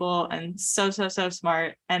fantastic people and so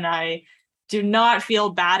smart. And I do not feel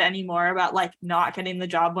bad anymore about like not getting the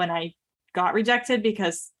job when I got rejected,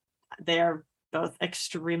 because they are both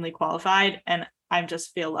extremely qualified, and I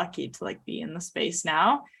just feel lucky to like be in the space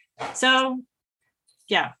now. So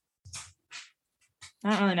yeah. I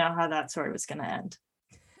don't really know how that story was going to end.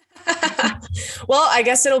 Well, I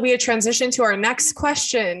guess it'll be a transition to our next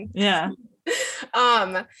question. Yeah.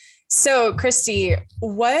 So Kristy,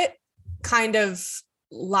 what kind of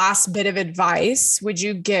last bit of advice would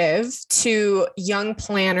you give to young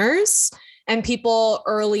planners and people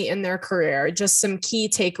early in their career? Just some key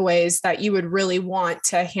takeaways that you would really want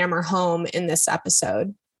to hammer home in this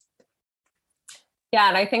episode. Yeah,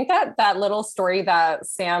 and I think that little story that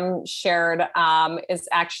Sam shared is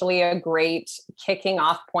actually a great kicking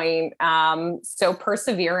off point. So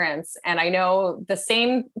perseverance. And I know the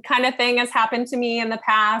same kind of thing has happened to me in the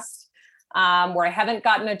past, where I haven't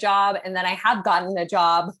gotten a job, and then I have gotten a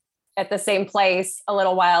job at the same place a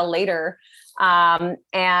little while later. It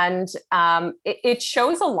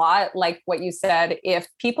shows a lot, like what you said, if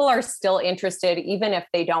people are still interested, even if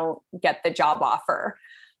they don't get the job offer.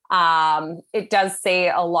 It does say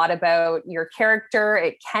a lot about your character.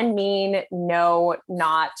 It can mean no,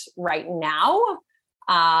 not right now.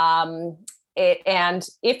 And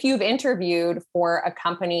if you've interviewed for a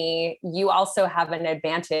company, you also have an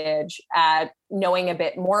advantage at knowing a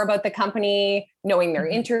bit more about the company, knowing their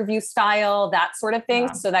interview style, that sort of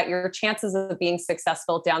thing, so that your chances of being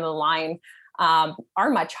successful down the line are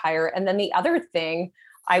much higher. And then the other thing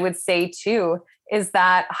I would say too is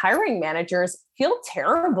that hiring managers feel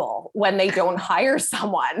terrible when they don't hire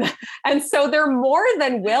someone. And so they're more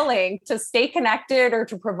than willing to stay connected or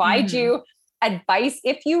to provide you advice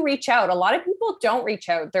if you reach out. A lot of people don't reach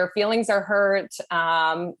out. Their feelings are hurt,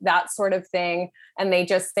 that sort of thing. And they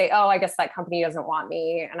just say, oh, I guess that company doesn't want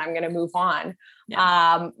me and I'm going to move on.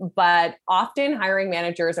 Yeah. But often hiring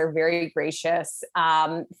managers are very gracious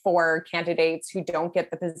for candidates who don't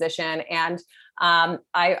get the position. And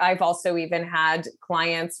I've also even had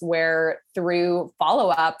clients where through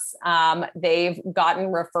follow-ups, they've gotten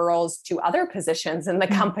referrals to other positions in the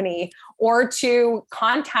company or to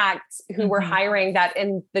contacts who were hiring that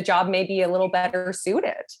in the job may be a little better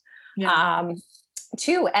suited. Yeah.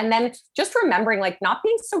 Too. And then just remembering, like, not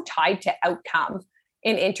being so tied to outcome.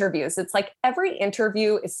 in interviews. It's like every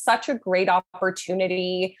interview is such a great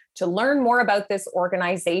opportunity to learn more about this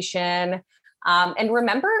organization. And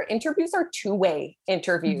remember, interviews are two-way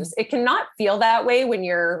interviews. It cannot feel that way when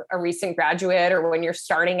you're a recent graduate or when you're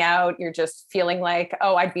starting out. You're just feeling like,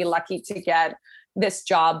 oh, I'd be lucky to get this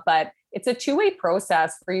job. But it's a two-way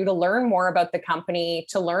process for you to learn more about the company,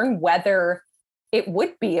 to learn whether it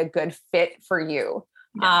would be a good fit for you.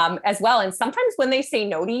 As well. And sometimes when they say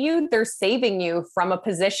no to you, they're saving you from a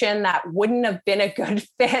position that wouldn't have been a good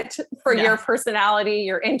fit for your personality,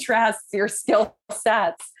 your interests, your skill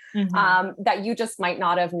sets, that you just might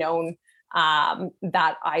not have known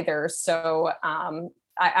that either. So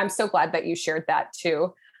I'm so glad that you shared that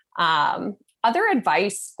too. Other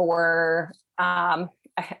advice for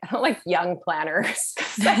I don't like young planners.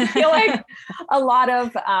 I feel like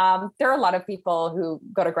there are a lot of people who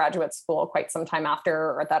go to graduate school quite some time after,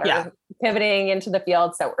 or that are pivoting into the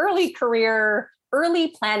field. So early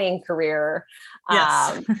planning career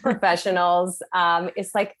professionals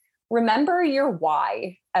is like, remember your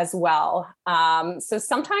why as well. So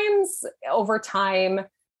sometimes over time,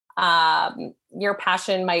 your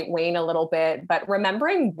passion might wane a little bit, but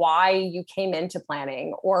remembering why you came into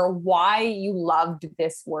planning or why you loved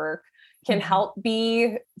this work can help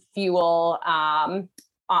be fuel on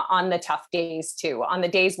the tough days too, on the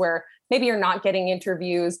days where maybe you're not getting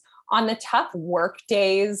interviews, on the tough work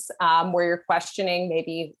days where you're questioning,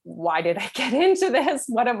 maybe, why did I get into this?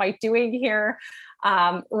 What am I doing here?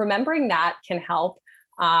 Remembering that can help.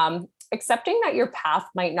 Accepting that your path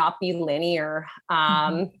might not be linear.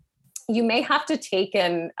 You may have to take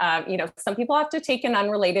some people have to take an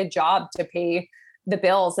unrelated job to pay the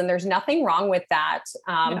bills, and there's nothing wrong with that.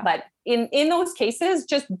 But in those cases,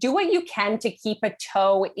 just do what you can to keep a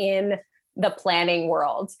toe in the planning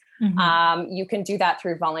world. You can do that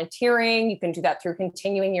through volunteering. You can do that through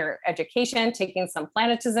continuing your education, taking some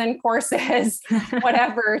planetizen courses,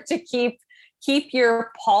 whatever, to keep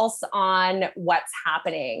your pulse on what's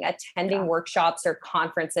happening, attending workshops or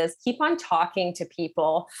conferences, keep on talking to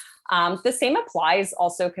people. The same applies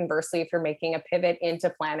also conversely if you're making a pivot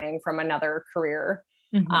into planning from another career,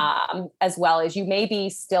 as well as you may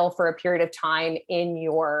be still for a period of time in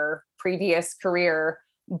your previous career,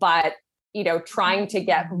 but trying to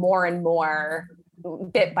get more and more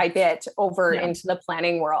bit by bit over into the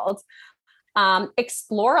planning world.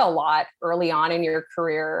 Explore a lot early on in your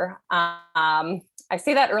career. I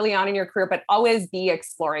say that early on in your career, but always be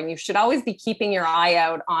exploring. You should always be keeping your eye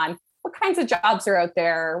out on what kinds of jobs are out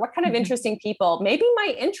there, what kind of interesting people. Maybe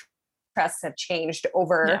my interests have changed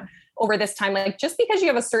over this time. Like, just because you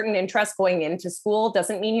have a certain interest going into school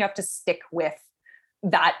doesn't mean you have to stick with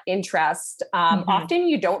that interest. Often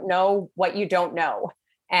you don't know what you don't know.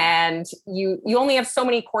 And you only have so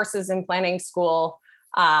many courses in planning school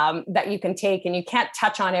that you can take, and you can't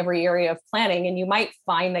touch on every area of planning. And you might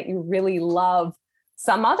find that you really love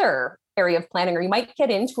some other area of planning, or you might get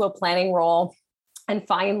into a planning role and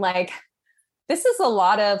find like, this is a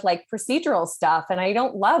lot of like procedural stuff, and I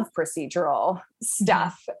don't love procedural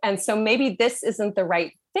stuff. And so maybe this isn't the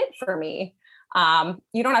right fit for me.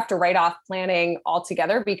 You don't have to write off planning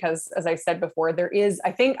altogether, because as I said before,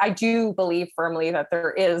 I do believe firmly that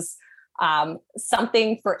there is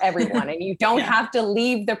something for everyone, and you don't have to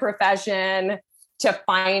leave the profession to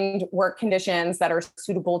find work conditions that are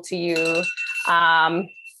suitable to you.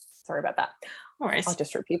 Sorry about that. No worries. I'll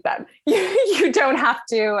just repeat that. You don't have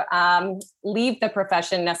to leave the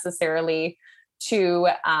profession necessarily to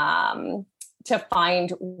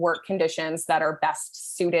find work conditions that are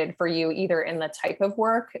best suited for you, either in the type of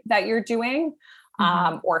work that you're doing,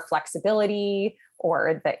 or flexibility,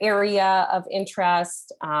 or the area of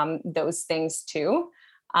interest, those things too.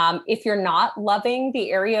 If you're not loving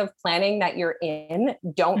the area of planning that you're in,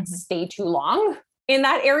 don't stay too long in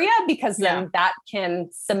that area, because then that can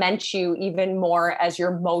cement you even more as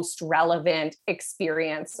your most relevant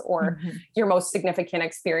experience, or your most significant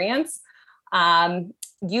experience.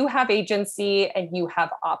 You have agency and you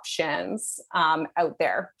have options out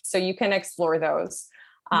there, so you can explore those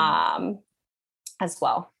as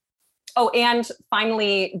well. Oh, and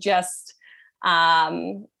finally, just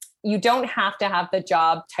you don't have to have the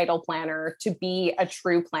job title planner to be a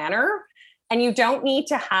true planner, and you don't need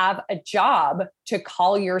to have a job to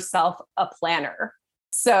call yourself a planner.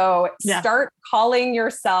 So start calling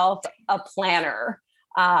yourself a planner.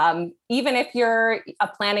 Even if you're a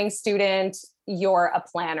planning student, you're a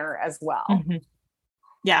planner as well.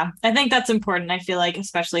 Yeah, I think that's important. I feel like,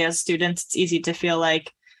 especially as students, it's easy to feel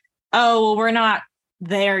like, oh, well, we're not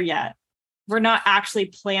there yet. We're not actually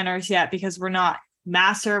planners yet because we're not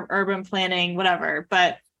master of urban planning, whatever.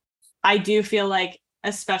 But I do feel like,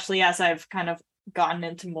 especially as I've kind of gotten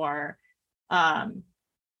into more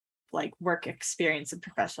like work experience and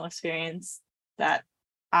professional experience, that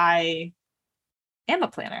I am a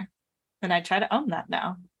planner, and I try to own that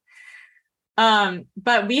now.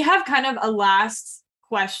 But we have kind of a last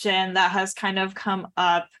question that has kind of come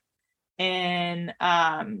up in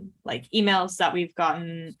like emails that we've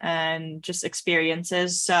gotten and just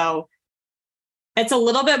experiences. So it's a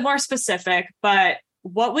little bit more specific, but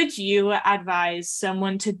what would you advise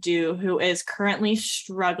someone to do who is currently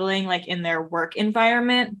struggling like in their work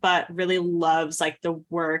environment, but really loves like the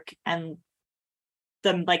work and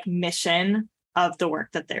the like mission of the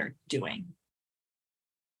work that they're doing?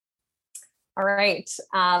 All right.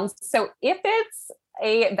 So if it's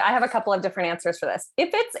I have a couple of different answers for this. If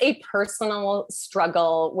it's a personal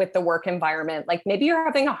struggle with the work environment, like maybe you're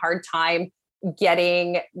having a hard time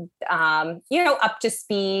getting, up to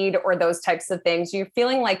speed or those types of things, you're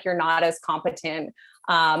feeling like you're not as competent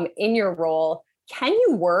in your role. Can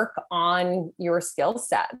you work on your skill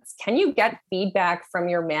sets? Can you get feedback from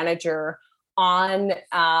your manager on,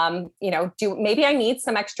 maybe I need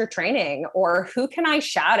some extra training, or who can I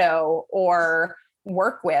shadow or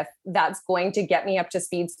work with that's going to get me up to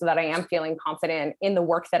speed so that I am feeling confident in the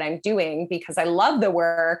work that I'm doing, because I love the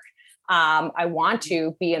work. I want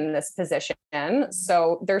to be in this position.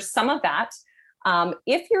 So there's some of that.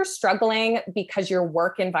 If you're struggling because your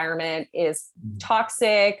work environment is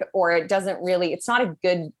toxic, or it's not a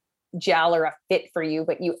good gel or a fit for you,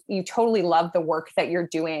 but you totally love the work that you're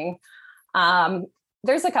doing,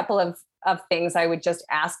 there's a couple of things I would just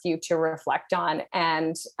ask you to reflect on.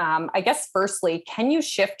 And I guess firstly, can you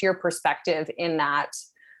shift your perspective in that?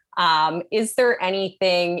 Is there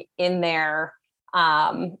anything in there?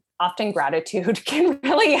 Often gratitude can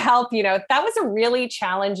really help. That was a really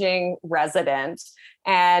challenging resident,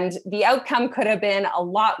 and the outcome could have been a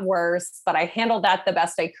lot worse, but I handled that the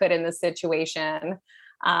best I could in the situation.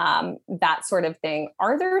 That sort of thing.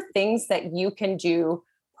 Are there things that you can do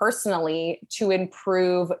personally to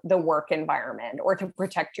improve the work environment or to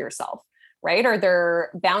protect yourself, right? Are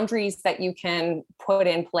there boundaries that you can put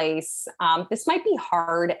in place? This might be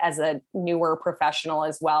hard as a newer professional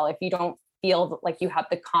as well, if you don't feel like you have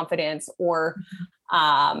the confidence or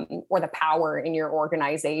the power in your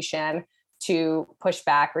organization to push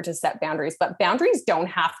back or to set boundaries. But boundaries don't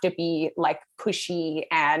have to be like pushy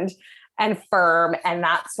and firm and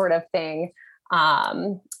that sort of thing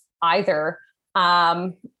either.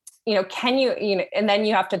 Can you, and then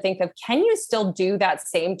you have to think of, can you still do that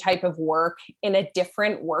same type of work in a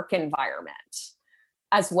different work environment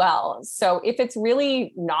as well? So if it's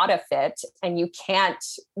really not a fit and you can't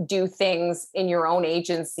do things in your own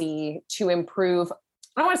agency to improve,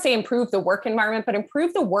 I don't want to say improve the work environment, but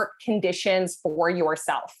improve the work conditions for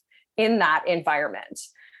yourself in that environment,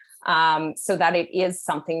 so that it is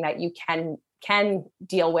something that you can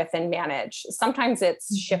deal with and manage. Sometimes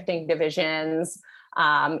it's shifting divisions,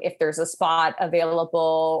 if there's a spot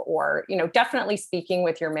available, or, definitely speaking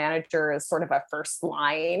with your manager is sort of a first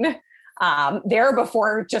line there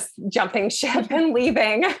before just jumping ship and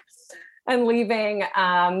leaving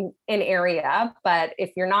an area. But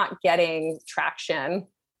if you're not getting traction,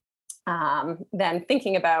 then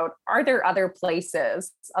thinking about, are there other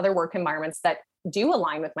places, other work environments that do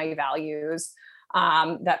align with my values,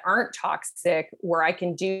 that aren't toxic, where I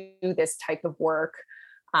can do this type of work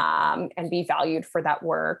and be valued for that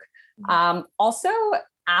work. Also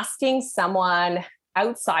asking someone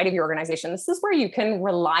outside of your organization. This is where you can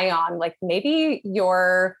rely on, like, maybe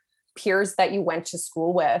your peers that you went to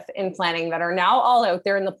school with in planning that are now all out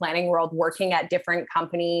there in the planning world working at different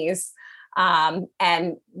companies.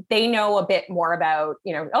 And they know a bit more about,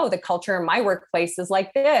 the culture in my workplace is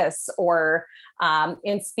like this, or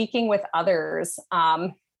in speaking with others,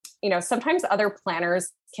 sometimes other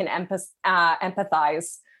planners can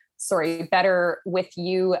empathize better with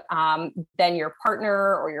you than your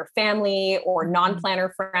partner or your family or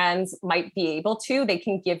non-planner friends might be able to. They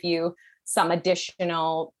can give you some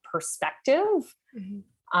additional perspective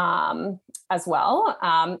as well.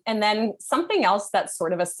 And then something else that's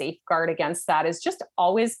sort of a safeguard against that is just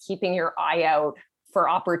always keeping your eye out for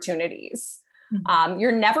opportunities.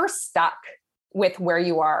 You're never stuck with where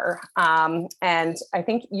you are. And I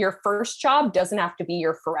think your first job doesn't have to be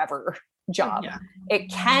your forever job. Yeah. It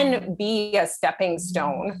can be a stepping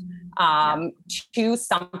stone to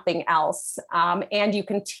something else. And you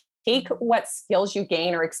can take what skills you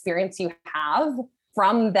gain or experience you have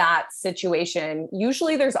from that situation.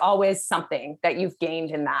 Usually there's always something that you've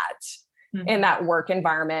gained in that work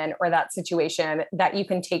environment or that situation that you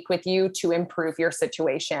can take with you to improve your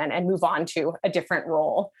situation and move on to a different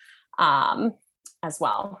role as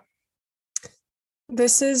well.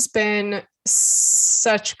 This has been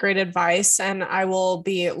such great advice. And I will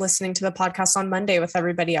be listening to the podcast on Monday with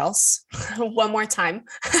everybody else one more time.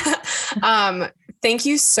 Thank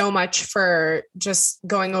you so much for just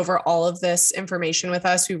going over all of this information with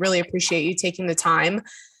us. We really appreciate you taking the time.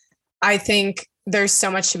 I think there's so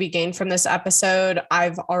much to be gained from this episode.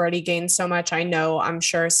 I've already gained so much. I'm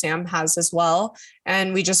sure Sam has as well.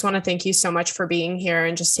 And we just want to thank you so much for being here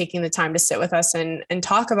and just taking the time to sit with us and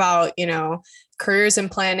talk about, careers and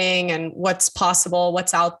planning and what's possible,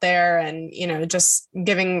 what's out there, and, just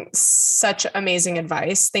giving such amazing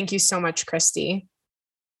advice. Thank you so much, Kristy.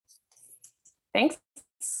 Thanks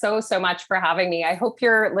so much for having me. I hope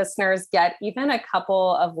your listeners get even a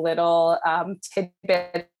couple of little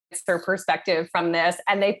tidbits or perspective from this,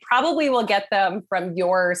 and they probably will get them from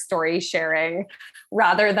your story sharing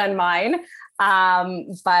rather than mine.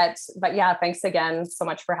 But yeah, thanks again so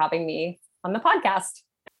much for having me on the podcast.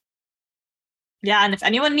 Yeah, and if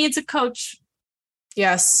anyone needs a coach,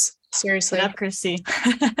 yes, seriously, hit up Kristy.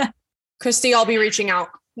 Kristy, I'll be reaching out.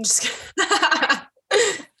 I'm just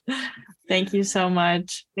Thank you so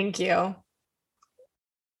much. Thank you.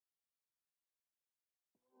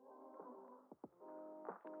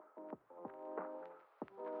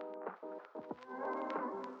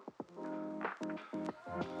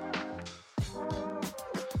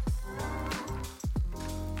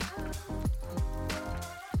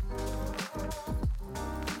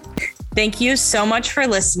 Thank you so much for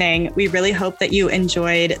listening. We really hope that you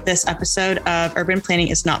enjoyed this episode of Urban Planning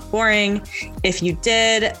is Not Boring. If you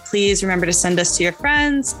did, please remember to send us to your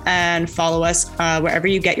friends and follow us wherever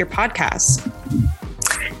you get your podcasts.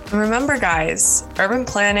 Remember, guys, urban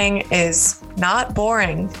planning is not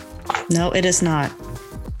boring. No, it is not.